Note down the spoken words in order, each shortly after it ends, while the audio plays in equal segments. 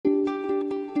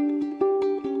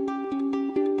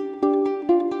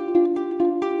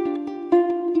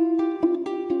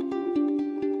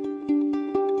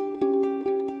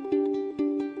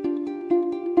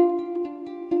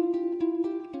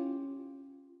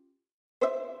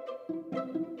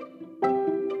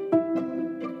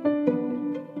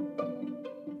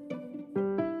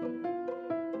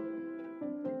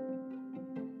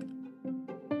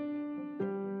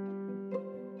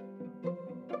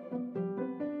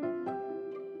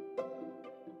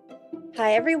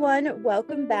Hi, everyone.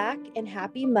 Welcome back and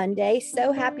happy Monday.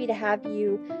 So happy to have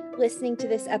you listening to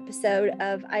this episode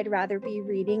of I'd Rather Be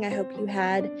Reading. I hope you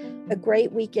had a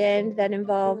great weekend that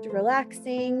involved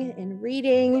relaxing and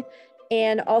reading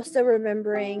and also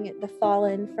remembering the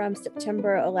fallen from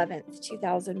September 11th,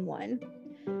 2001.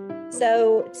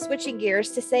 So, switching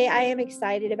gears, to say I am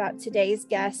excited about today's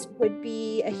guest would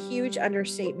be a huge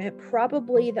understatement,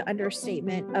 probably the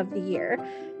understatement of the year.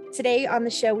 Today on the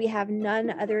show, we have none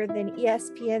other than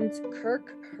ESPN's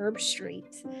Kirk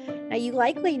Herbstreit. Now, you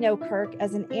likely know Kirk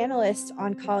as an analyst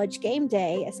on College Game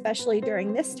Day, especially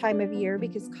during this time of year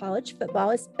because college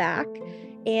football is back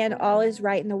and all is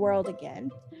right in the world again.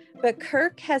 But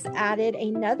Kirk has added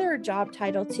another job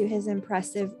title to his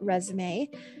impressive resume,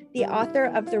 the author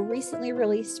of the recently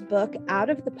released book, Out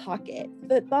of the Pocket: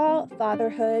 Football,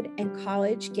 Fatherhood, and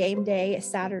College Game Day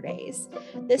Saturdays.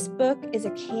 This book is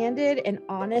a candid and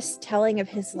honest telling of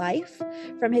his life,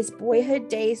 from his boyhood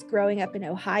days growing up in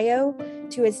Ohio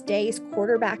to his days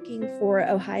quarterbacking for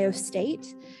Ohio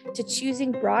State, to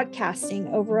choosing broadcasting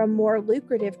over a more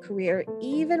lucrative career,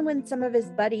 even when some of his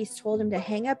buddies told him to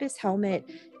hang up his helmet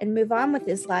and move on with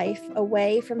his life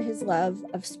away from his love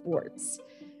of sports.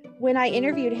 When I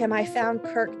interviewed him, I found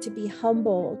Kirk to be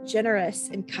humble, generous,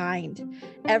 and kind,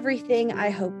 everything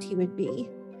I hoped he would be.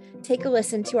 Take a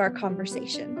listen to our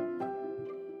conversation.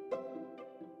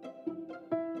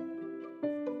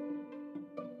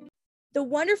 The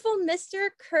wonderful Mr.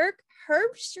 Kirk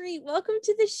Herbstreit, welcome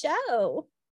to the show.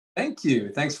 Thank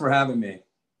you. Thanks for having me.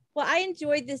 Well, I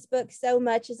enjoyed this book so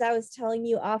much, as I was telling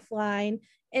you offline.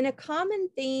 And a common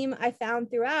theme I found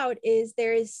throughout is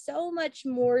there is so much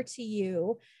more to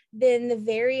you than the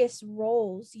various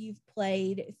roles you've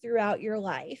played throughout your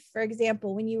life. For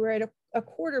example, when you were a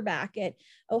quarterback at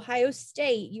Ohio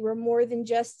State, you were more than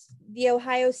just the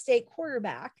Ohio State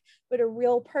quarterback, but a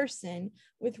real person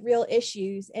with real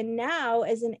issues. And now,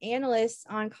 as an analyst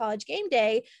on College Game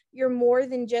Day, you're more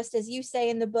than just, as you say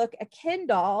in the book, a Ken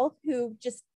doll who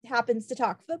just happens to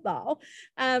talk football.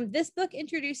 This book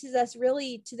introduces us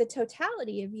really to the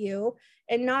totality of you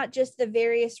and not just the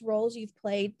various roles you've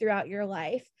played throughout your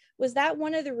life. Was that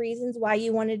one of the reasons why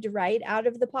you wanted to write Out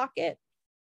of the Pocket?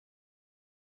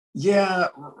 Yeah,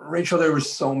 Rachel, there were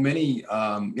so many.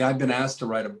 I've been asked to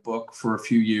write a book for a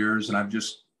few years, and I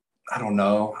don't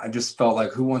know. I just felt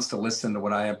like, who wants to listen to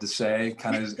what I have to say?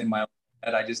 Kind of in my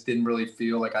head, I just didn't really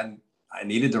feel like I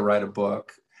needed to write a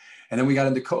book. And then we got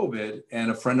into COVID, and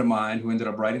a friend of mine who ended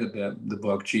up writing the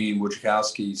book, Gene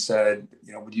Wojciechowski, said,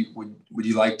 would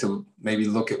you like to maybe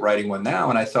look at writing one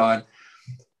now? And I thought,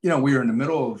 we were in the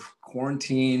middle of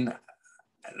quarantine.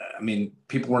 I mean,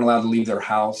 people weren't allowed to leave their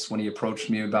house when he approached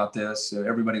me about this.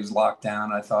 Everybody was locked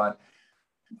down. I thought,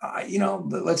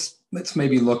 let's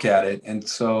maybe look at it. And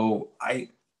so I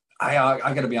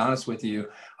got to be honest with you.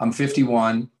 I'm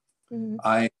 51. Mm-hmm.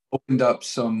 I opened up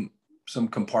some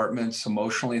compartments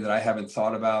emotionally that I haven't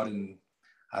thought about in,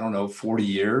 40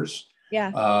 years.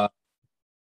 Yeah.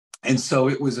 And so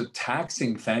it was a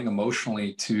taxing thing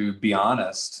emotionally, to be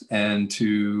honest, and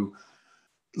to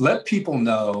let people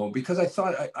know, because I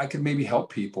thought I could maybe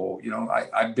help people.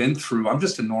 I'm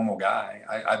just a normal guy.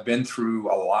 I've been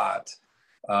through a lot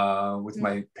with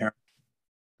my parents,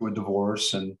 with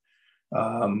divorce, and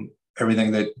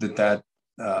everything that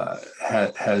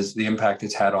has the impact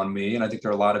it's had on me. And I think there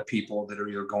are a lot of people that are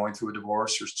either going through a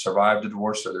divorce or survived a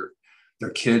divorce, or their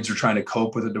kids are trying to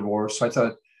cope with a divorce. So I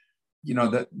thought,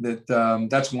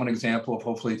 that's one example of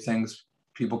hopefully things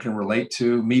people can relate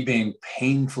to. Me being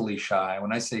painfully shy.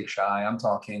 When I say shy, I'm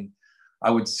talking,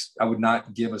 I would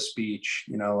not give a speech.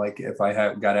 Like if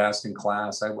I got asked in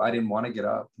class, I didn't want to get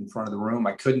up in front of the room.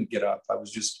 I couldn't get up. I was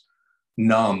just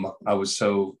numb. I was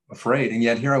so afraid. And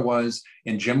yet here I was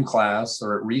in gym class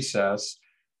or at recess.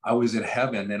 I was in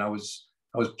heaven, and I was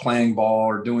playing ball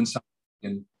or doing something.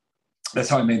 And that's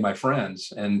how I made my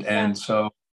friends. And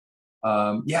so,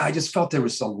 I just felt there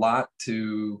was a lot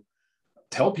to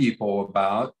tell people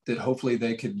about that hopefully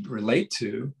they could relate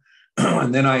to.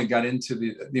 And then I got into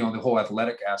the whole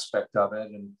athletic aspect of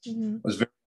it, and was very,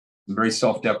 very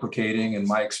self-deprecating in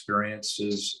my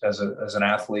experiences as an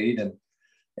athlete,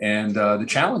 and the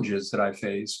challenges that I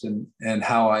faced, and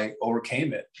how I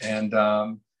overcame it. And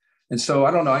so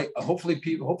I don't know. Hopefully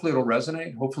it'll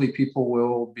resonate. Hopefully people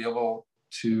will be able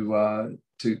to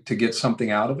get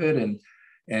something out of it,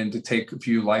 and to take a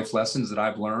few life lessons that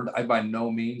I've learned. I by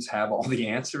no means have all the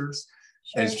answers.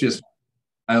 Sure. It's just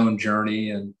my own journey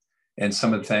and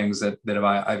some of the things that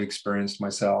I've experienced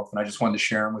myself. And I just wanted to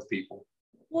share them with people.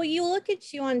 Well, you look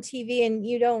at you on TV and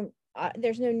you don't,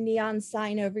 there's no neon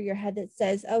sign over your head that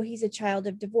says, oh, he's a child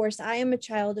of divorce. I am a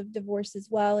child of divorce as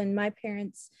well. And my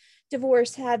parents'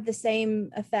 divorce had the same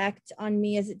effect on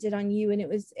me as it did on you. And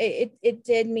it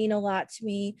did mean a lot to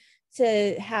me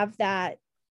to have that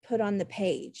put on the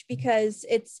page, because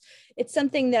it's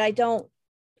something that I don't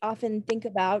often think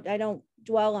about. I don't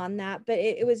dwell on that, but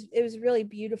it was really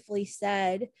beautifully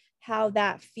said how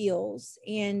that feels,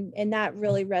 and that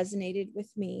really resonated with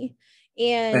me.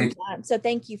 And so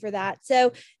thank you for that.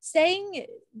 So saying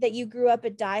that you grew up a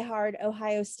diehard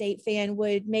Ohio State fan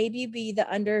would maybe be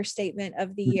the understatement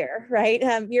of the year, right?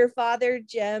 Your father,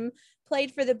 Jim,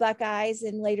 played for the Buckeyes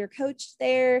and later coached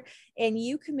there, and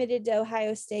you committed to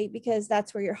Ohio State because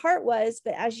that's where your heart was.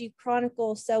 But as you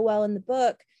chronicle so well in the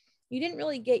book, you didn't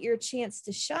really get your chance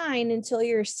to shine until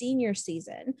your senior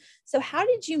season. So how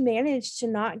did you manage to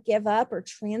not give up or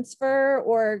transfer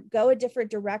or go a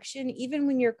different direction, even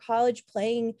when your college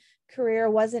playing career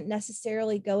wasn't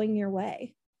necessarily going your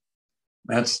way?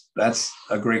 That's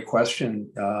a great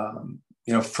question.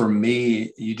 For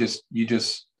me, you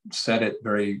just said it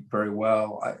very, very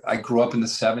well. I grew up in the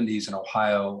 70s in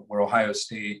Ohio, where Ohio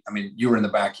State, I mean, you were in the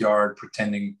backyard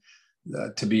pretending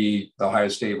to be the Ohio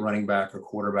State running back or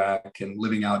quarterback and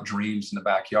living out dreams in the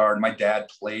backyard. My dad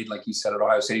played, like you said, at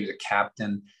Ohio State. He was a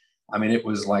captain. I mean, it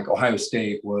was like Ohio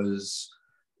State was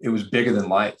bigger than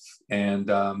life. And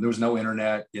there was no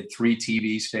internet. You had 3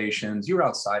 TV stations. You were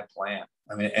outside playing.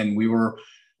 I mean, and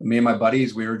me and my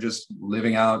buddies, we were just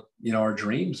living out, our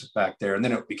dreams back there. And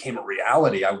then it became a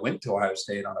reality. I went to Ohio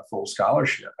State on a full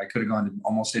scholarship. I could have gone to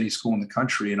almost any school in the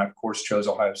country, and I, of course, chose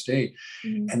Ohio State.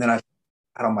 Mm-hmm. And then I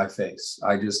out on my face.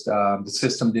 I just, the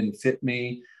system didn't fit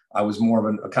me. I was more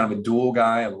of a kind of a dual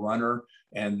guy, a runner,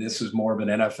 and this was more of an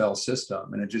NFL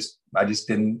system. And I just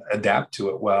didn't adapt to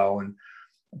it well. And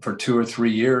for 2 or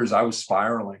 3 years, I was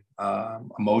spiraling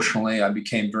emotionally. I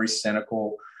became very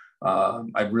cynical.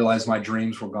 I realized my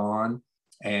dreams were gone,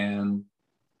 and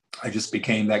I just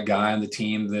became that guy on the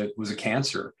team that was a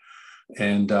cancer.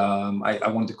 And I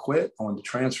wanted to quit. I wanted to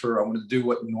transfer. I wanted to do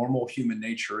what normal human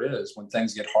nature is. When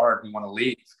things get hard, we want to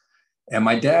leave. And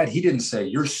my dad, he didn't say,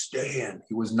 "You're staying."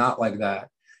 He was not like that.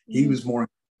 He was more,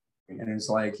 and it's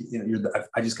like,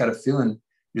 I just got a feeling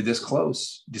you're this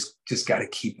close. Just got to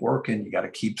keep working. You got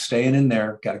to keep staying in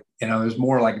there. Got to, there's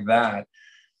more like that.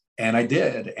 And I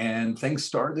did. And things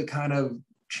started to kind of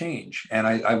change. And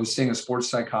I was seeing a sports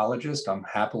psychologist. I'm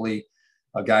happily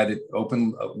a guy that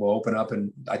will open up,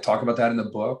 and I talk about that in the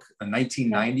book. In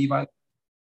 1990, by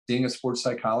seeing a sports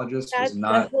psychologist was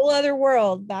not a whole other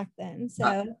world back then.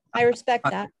 So I respect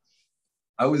that.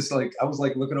 I was like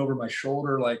looking over my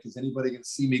shoulder, like, is anybody going to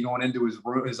see me going into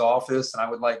his office? And I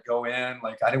would like go in,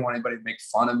 like, I didn't want anybody to make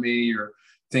fun of me or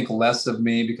think less of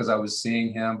me because I was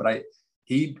seeing him. But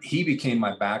he became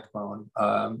my backbone,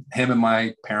 him and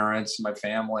my parents, my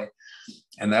family.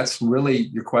 And that's really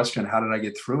your question. How did I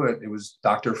get through it? It was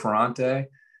Dr. Ferrante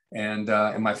and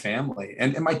my family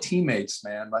and my teammates,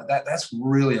 man. That's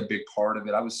really a big part of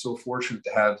it. I was so fortunate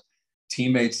to have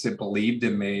teammates that believed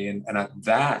in me, and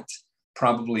that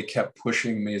probably kept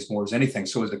pushing me as more as anything.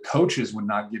 So as the coaches would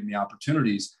not give me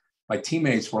opportunities, my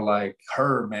teammates were like,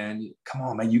 "Herb, man, come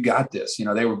on, man, you got this."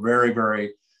 They were very,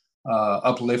 very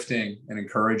uplifting and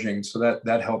encouraging. So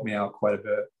that helped me out quite a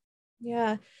bit.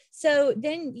 Yeah. So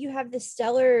then you have this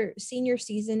stellar senior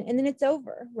season, and then it's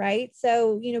over, right?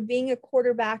 So, being a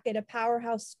quarterback at a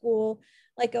powerhouse school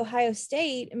like Ohio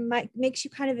State makes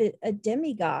you kind of a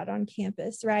demigod on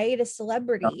campus, right? A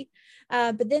celebrity.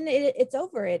 But then it's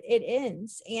over. It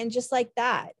ends. And just like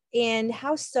that. And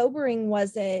how sobering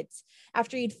was it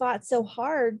after you'd fought so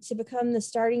hard to become the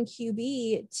starting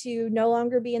QB to no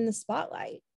longer be in the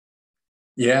spotlight?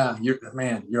 Yeah,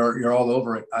 you're all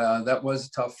over it. That was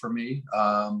tough for me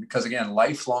because, again,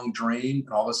 lifelong dream,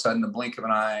 and all of a sudden, the blink of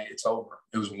an eye, it's over.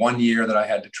 It was 1 year that I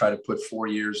had to try to put 4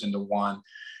 years into one,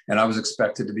 and I was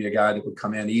expected to be a guy that would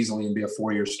come in easily and be a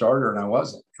 4-year starter, and I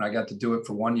wasn't. And I got to do it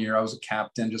for 1 year. I was a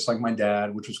captain, just like my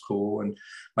dad, which was cool, and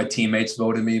my teammates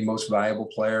voted me most valuable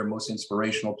player, most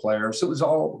inspirational player. So it was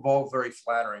all very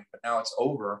flattering. But now it's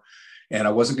over, and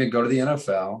I wasn't going to go to the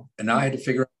NFL, and now I had to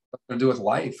figure out what I'm going to do with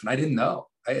life, and I didn't know.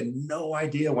 I had no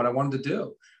idea what I wanted to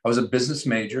do. I was a business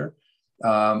major.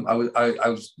 I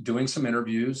was doing some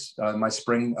interviews my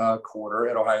spring quarter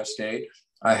at Ohio State.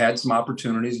 I had some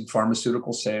opportunities in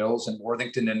pharmaceutical sales and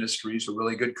Worthington Industries, a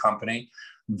really good company.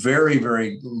 Very,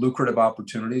 very lucrative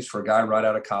opportunities for a guy right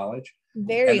out of college.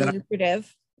 Very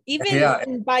lucrative,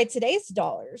 even by today's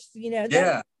dollars.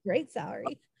 That's great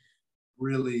salary.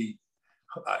 really,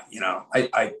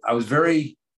 I was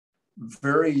very,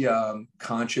 very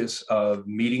conscious of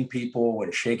meeting people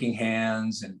and shaking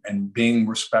hands and being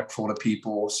respectful to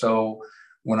people. So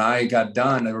when I got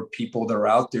done, there were people that are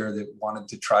out there that wanted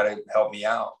to try to help me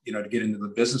out, to get into the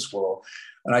business world.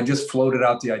 And I just floated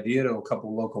out the idea to a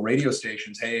couple of local radio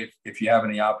stations. Hey, if you have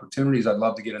any opportunities, I'd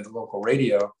love to get into local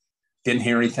radio. Didn't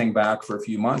hear anything back for a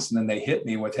few months. And then they hit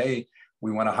me with, hey,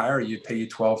 we want to hire you, pay you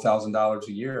 $12,000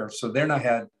 a year. So then I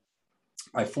had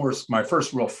my first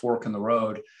real fork in the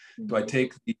road. Do I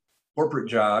take the corporate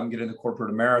job, get into corporate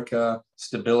America,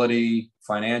 stability,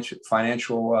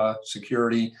 financial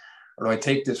security, or do I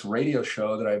take this radio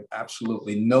show that I have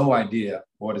absolutely no idea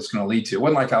what it's going to lead to? It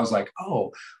wasn't like I was like,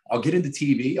 oh, I'll get into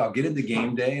TV, I'll get into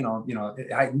game day, and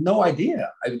I had no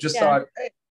idea. I just thought, hey,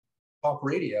 talk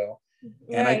radio.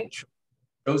 Right. And I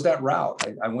chose that route.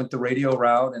 I went the radio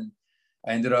route, and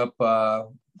I ended up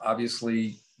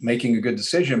obviously making a good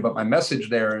decision. But my message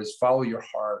there is follow your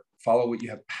heart, follow what you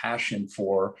have passion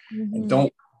for, and don't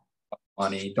worry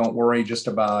about money. Don't worry just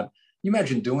about, you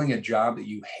imagine doing a job that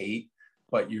you hate,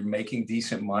 but you're making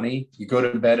decent money. You go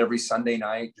to bed every Sunday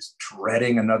night, just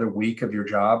dreading another week of your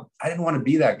job. I didn't want to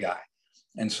be that guy.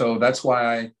 And so that's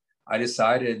why I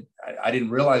decided, I didn't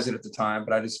realize it at the time,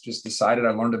 but I just decided, I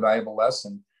learned a valuable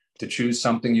lesson to choose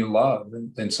something you love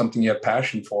and something you have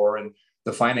passion for, and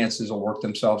the finances will work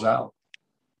themselves out.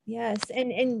 Yes.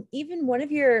 And even one of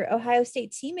your Ohio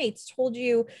State teammates told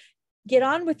you, get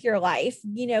on with your life,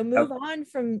 move on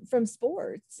from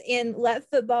sports and let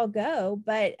football go.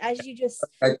 But as you just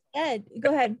said,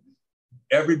 go ahead.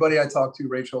 Everybody I talked to,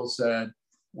 Rachel, said,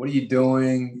 what are you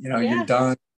doing? You're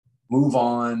done, move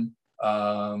on.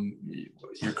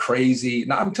 You're crazy.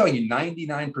 Now, I'm telling you,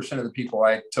 99% of the people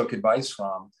I took advice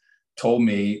from told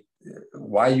me,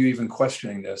 why are you even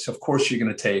questioning this? Of course, you're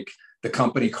going to take the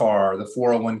company car, the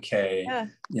 401k,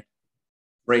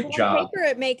 great job. On paper,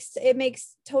 it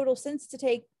makes total sense to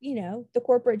take, the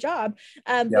corporate job.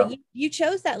 But you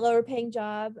chose that lower paying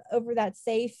job over that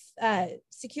safe,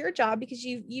 secure job because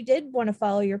you did want to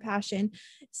follow your passion.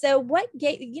 So what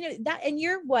gave, that, and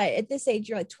you're what, at this age,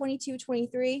 you're like 22,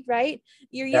 23, right?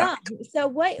 You're young. So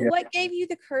what gave you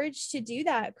the courage to do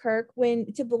that, Kirk,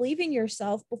 to believe in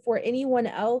yourself before anyone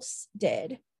else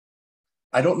did?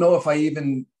 I don't know if I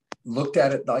even looked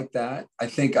at it like that. I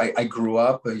think I grew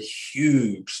up a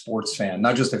huge sports fan,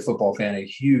 not just a football fan, a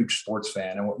huge sports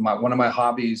fan. And one of my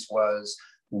hobbies was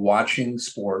watching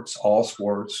sports, all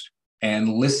sports,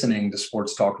 and listening to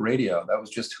sports talk radio. That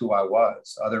was just who I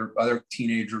was. Other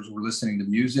teenagers were listening to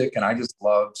music, and I just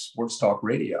loved sports talk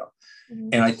radio. Mm-hmm.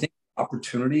 And I think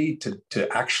opportunity to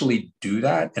actually do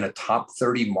that in a top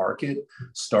 30 market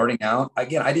starting out.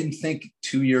 Again, I didn't think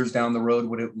 2 years down the road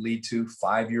would it lead to,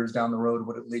 5 years down the road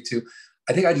would it lead to.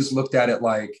 I think I just looked at it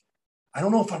like, I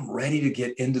don't know if I'm ready to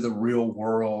get into the real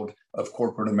world of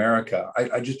corporate America.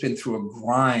 I just been through a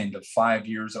grind of 5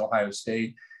 years at Ohio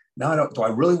State. Now, do I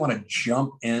really want to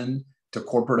jump in to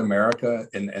corporate America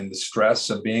and the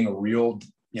stress of being a real,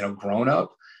 grown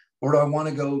up? Or do I want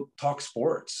to go talk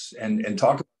sports and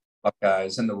talk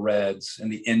Buckeyes and the Reds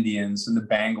and the Indians and the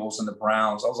Bengals and the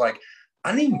Browns? I was like, I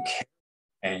don't even care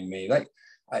paying me.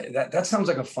 That sounds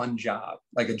like a fun job,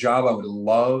 like a job I would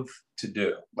love to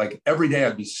do. Like every day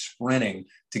I'd be sprinting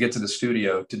to get to the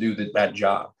studio to do that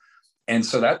job. And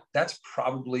so that's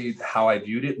probably how I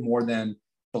viewed it, more than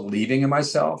believing in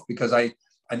myself, because I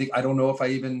don't know if I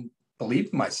even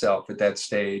believed in myself at that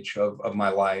stage of my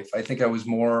life. I think I was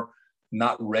more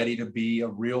not ready to be a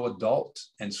real adult.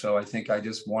 And so I think I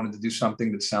just wanted to do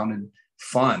something that sounded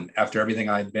fun after everything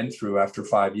I'd been through after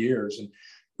 5 years. And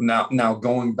now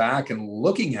going back and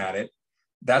looking at it,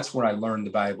 that's where I learned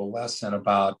the valuable lesson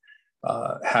about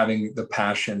having the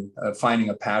passion, finding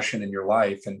a passion in your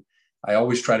life. And I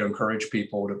always try to encourage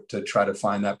people to try to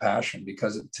find that passion,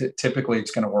 because typically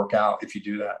it's going to work out if you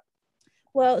do that.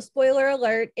 Well, spoiler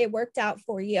alert, it worked out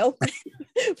for you.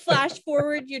 Flash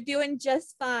forward, you're doing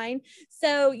just fine.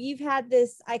 So you've had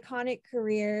this iconic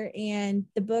career, and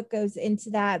the book goes into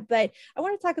that. But I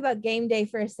want to talk about game day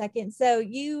for a second. So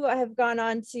you have gone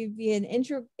on to be an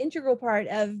integral part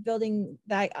of building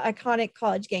that iconic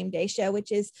College Game Day show,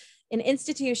 which is an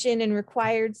institution and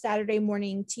required Saturday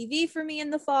morning TV for me in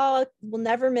the fall. We'll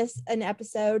never miss an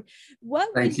episode.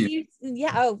 Thank you.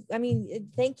 Yeah. Oh, I mean,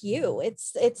 thank you.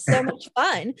 It's so much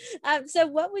fun. So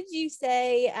what would you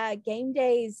say game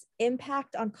day's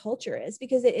impact on culture is?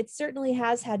 Because it certainly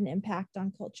has had an impact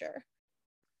on culture.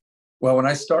 Well, when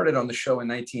I started on the show in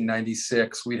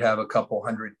 1996, we'd have a couple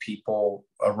hundred people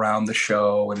around the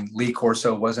show, and Lee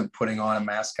Corso wasn't putting on a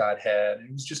mascot head.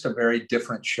 It was just a very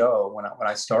different show when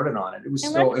I started on it. It was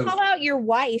and still, let's call out your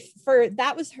wife for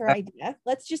that was her idea.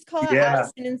 Let's just call out yeah,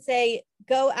 Allison and say,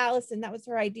 go Allison. That was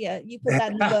her idea. You put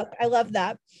that in the book. I love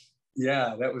that.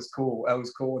 Yeah, that was cool. That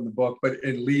was cool in the book. But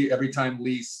in Lee, every time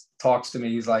Lee talks to me,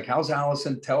 he's like, "How's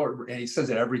Allison? Tell her." And he says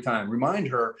it every time. Remind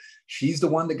her, she's the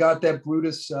one that got that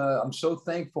Brutus. I'm so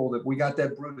thankful that we got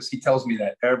that Brutus. He tells me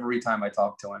that every time I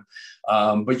talk to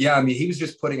him. But yeah, I mean, he was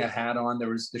just putting a hat on.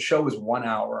 The show was 1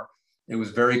 hour. It was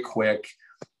very quick,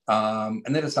 and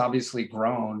then it's obviously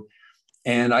grown.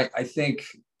 And I think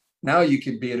now you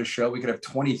could be at a show, we could have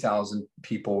 20,000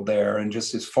 people there. And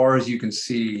just as far as you can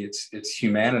see, it's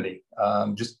humanity,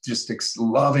 just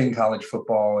loving college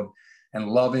football and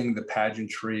loving the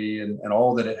pageantry and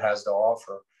all that it has to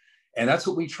offer. And that's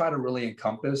what we try to really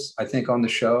encompass, I think, on the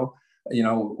show. You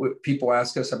know, people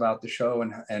ask us about the show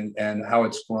and how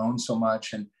it's grown so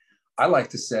much. And I like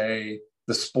to say,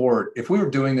 the sport, if we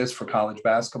were doing this for college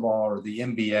basketball or the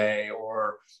NBA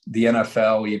or the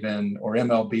NFL even, or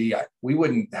MLB, we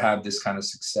wouldn't have this kind of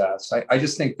success. I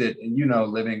just think that, you know,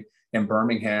 living in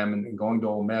Birmingham and going to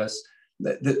Ole Miss,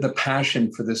 the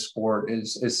passion for this sport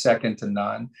is second to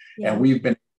none. Yeah. And we've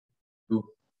been to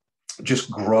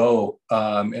just grow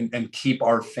and keep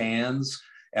our fans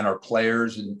and our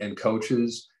players and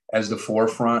coaches as the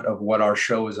forefront of what our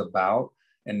show is about,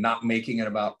 and not making it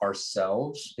about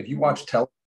ourselves. If you watch television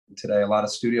today, a lot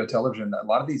of studio television, a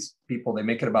lot of these people, they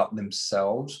make it about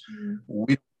themselves. Mm-hmm.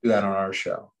 We don't do that on our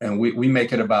show. And we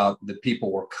make it about the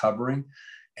people we're covering.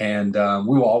 And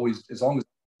we will always, as long as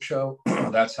the show,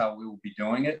 that's how we will be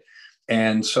doing it.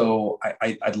 And so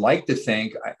I'd like to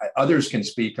think others can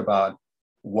speak about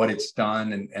what it's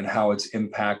done and how it's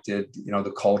impacted, you know,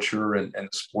 the culture and the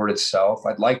sport itself.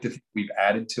 I'd like to think we've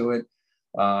added to it.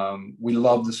 We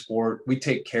love the sport. We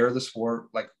take care of the sport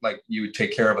like you would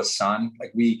take care of a son.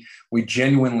 Like we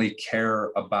genuinely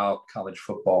care about college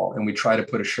football, and we try to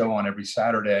put a show on every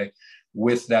Saturday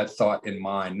with that thought in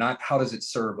mind. Not how does it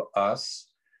serve us,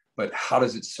 but how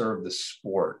does it serve the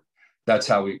sport? That's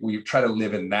how we try to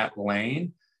live in that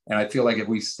lane. And I feel like if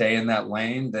we stay in that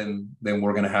lane, then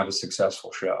we're going to have a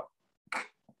successful show.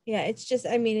 Yeah, it's just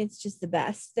the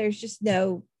best. There's just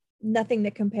nothing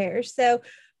that compares. So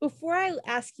before I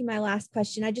ask you my last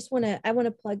question, I want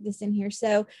to plug this in here.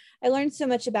 So I learned so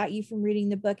much about you from reading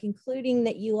the book, including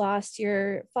that you lost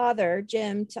your father,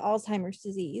 Jim, to Alzheimer's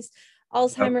disease.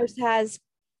 Alzheimer's has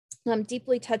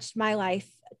deeply touched my life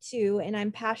too, and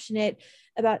I'm passionate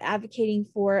about advocating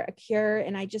for a cure.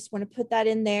 And I just want to put that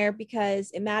in there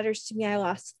because it matters to me. I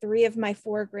lost 3 of my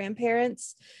 4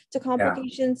 grandparents to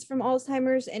complications from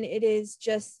Alzheimer's, and it is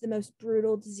just the most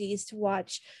brutal disease to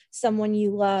watch someone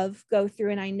you love go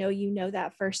through. And I know you know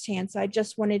that firsthand. So I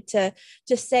just wanted to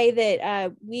say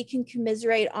that we can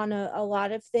commiserate on a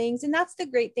lot of things. And that's the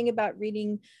great thing about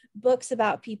reading books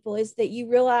about people, is that you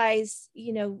realize,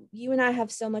 you know, you and I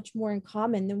have so much more in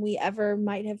common than we ever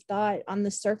might have thought on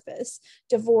the surface.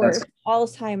 Divorce,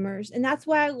 Alzheimer's. And that's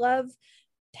why I love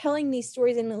telling these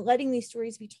stories and letting these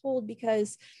stories be told,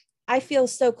 because I feel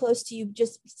so close to you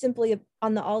just simply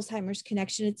on the Alzheimer's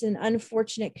connection. It's an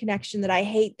unfortunate connection that I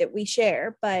hate that we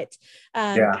share, but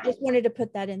I just wanted to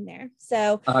put that in there.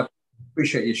 So I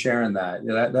appreciate you sharing that.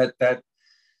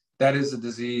 That is a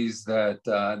disease that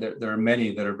there are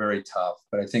many that are very tough,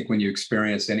 but I think when you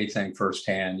experience anything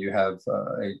firsthand, you have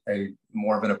a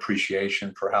more of an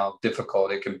appreciation for how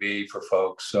difficult it can be for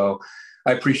folks. So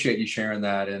I appreciate you sharing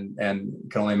that, and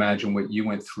can only imagine what you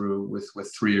went through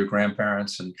with 3 of your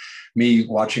grandparents, and me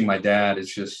watching my dad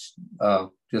is just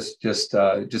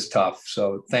tough.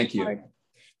 So thank you.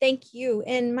 Thank you.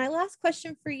 And my last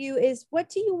question for you is, what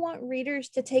do you want readers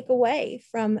to take away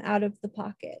from Out of the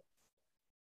Pocket?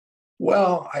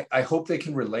 Well, I hope they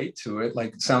can relate to it.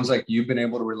 Like, it sounds like you've been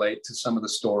able to relate to some of the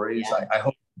stories. Yeah. I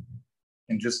hope,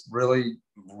 and just really,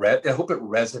 I hope it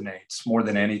resonates more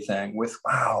than anything with,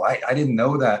 wow, I didn't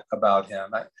know that about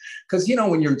him. Because, you know,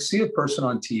 when you see a person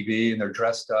on TV and they're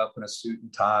dressed up in a suit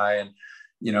and tie, and,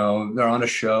 you know, they're on a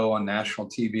show on national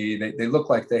TV, they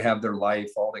look like they have their life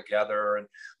all together. And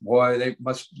boy, they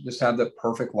must just have the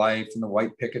perfect life and the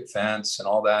white picket fence and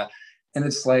all that. And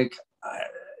it's like,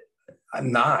 I'm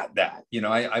not that, you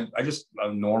know, I just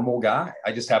a normal guy.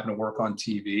 I just happen to work on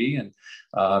TV and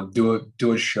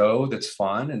do a show that's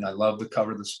fun. And I love to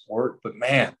cover the sport, but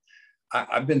man,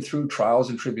 I've been through trials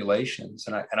and tribulations.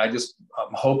 And I'm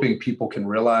hoping people can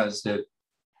realize that,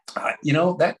 you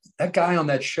know, that guy on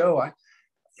that show,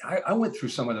 I went through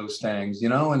some of those things, you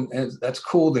know, and that's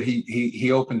cool that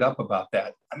he opened up about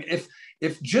that. I mean,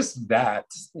 if just that,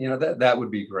 that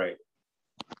would be great.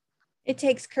 It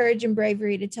takes courage and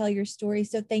bravery to tell your story.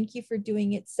 So thank you for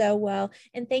doing it so well.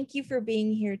 And thank you for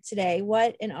being here today.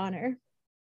 What an honor.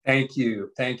 Thank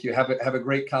you. Thank you. Have a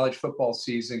great college football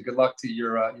season. Good luck to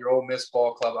your Ole Miss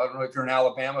ball club. I don't know if you're an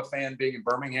Alabama fan being in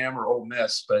Birmingham or Ole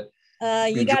Miss, but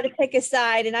you got to pick a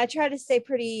side. And I try to stay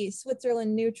pretty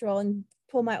Switzerland neutral and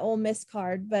pull my Ole Miss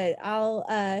card, but I'll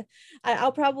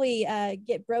probably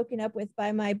get broken up with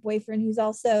by my boyfriend, who's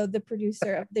also the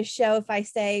producer of the show, if I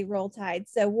say Roll Tide.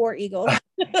 So War Eagles.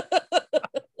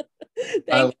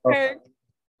 Thanks, Kirk.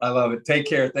 I love it. Take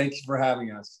care. Thank you for having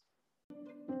us.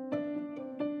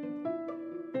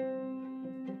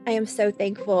 I am so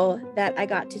thankful that I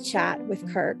got to chat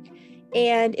with Kirk.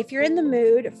 And if you're in the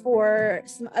mood for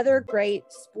some other great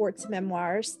sports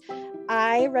memoirs,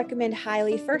 I recommend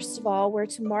highly, first of all, Where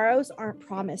Tomorrows Aren't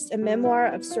Promised, a memoir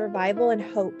of survival and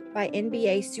hope by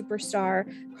NBA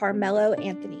superstar Carmelo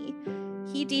Anthony.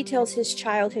 He details his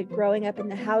childhood growing up in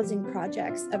the housing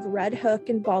projects of Red Hook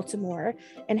in Baltimore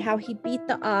and how he beat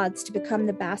the odds to become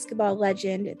the basketball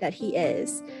legend that he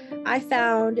is. I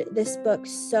found this book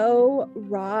so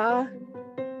raw,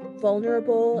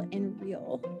 vulnerable, and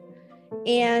real.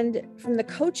 And from the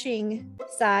coaching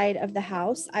side of the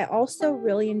house, I also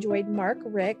really enjoyed Mark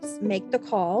Richt's Make the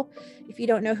Call. If you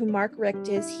don't know who Mark Richt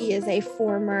is, he is a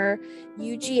former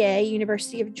UGA,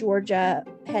 University of Georgia,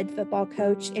 head football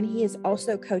coach, and he has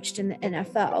also coached in the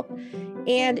NFL.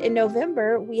 And in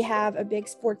November, we have a big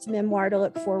sports memoir to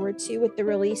look forward to with the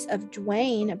release of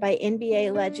Dwayne by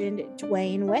NBA legend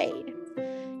Dwayne Wade.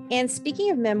 And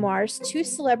speaking of memoirs, two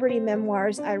celebrity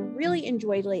memoirs I really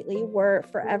enjoyed lately were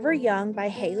Forever Young by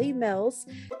Hayley Mills,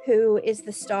 who is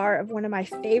the star of one of my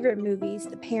favorite movies,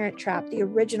 The Parent Trap, the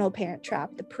original Parent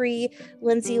Trap, the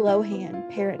pre-Lindsay Lohan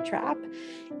Parent Trap.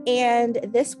 And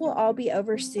This Will All Be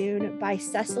Over Soon by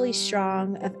Cecily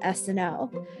Strong of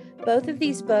SNL. Both of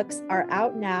these books are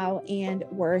out now and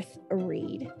worth a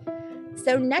read.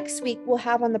 So next week, we'll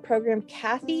have on the program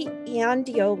Kathy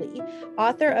Iandioli,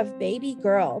 author of Baby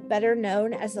Girl, better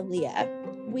known as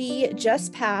Aaliyah. We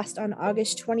just passed on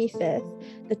August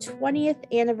 25th, the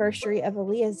 20th anniversary of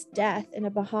Aaliyah's death in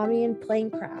a Bahamian plane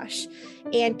crash.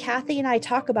 And Kathy and I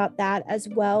talk about that, as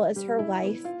well as her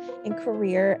life and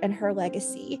career and her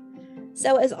legacy.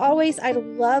 So as always, I'd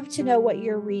love to know what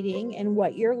you're reading and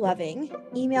what you're loving.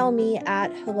 Email me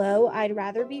at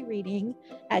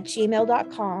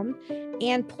hello-I'd-rather-be-reading@gmail.com.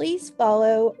 And please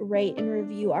follow, rate, and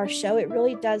review our show. It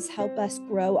really does help us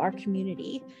grow our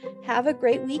community. Have a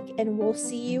great week, and we'll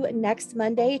see you next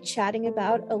Monday chatting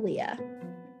about Aaliyah.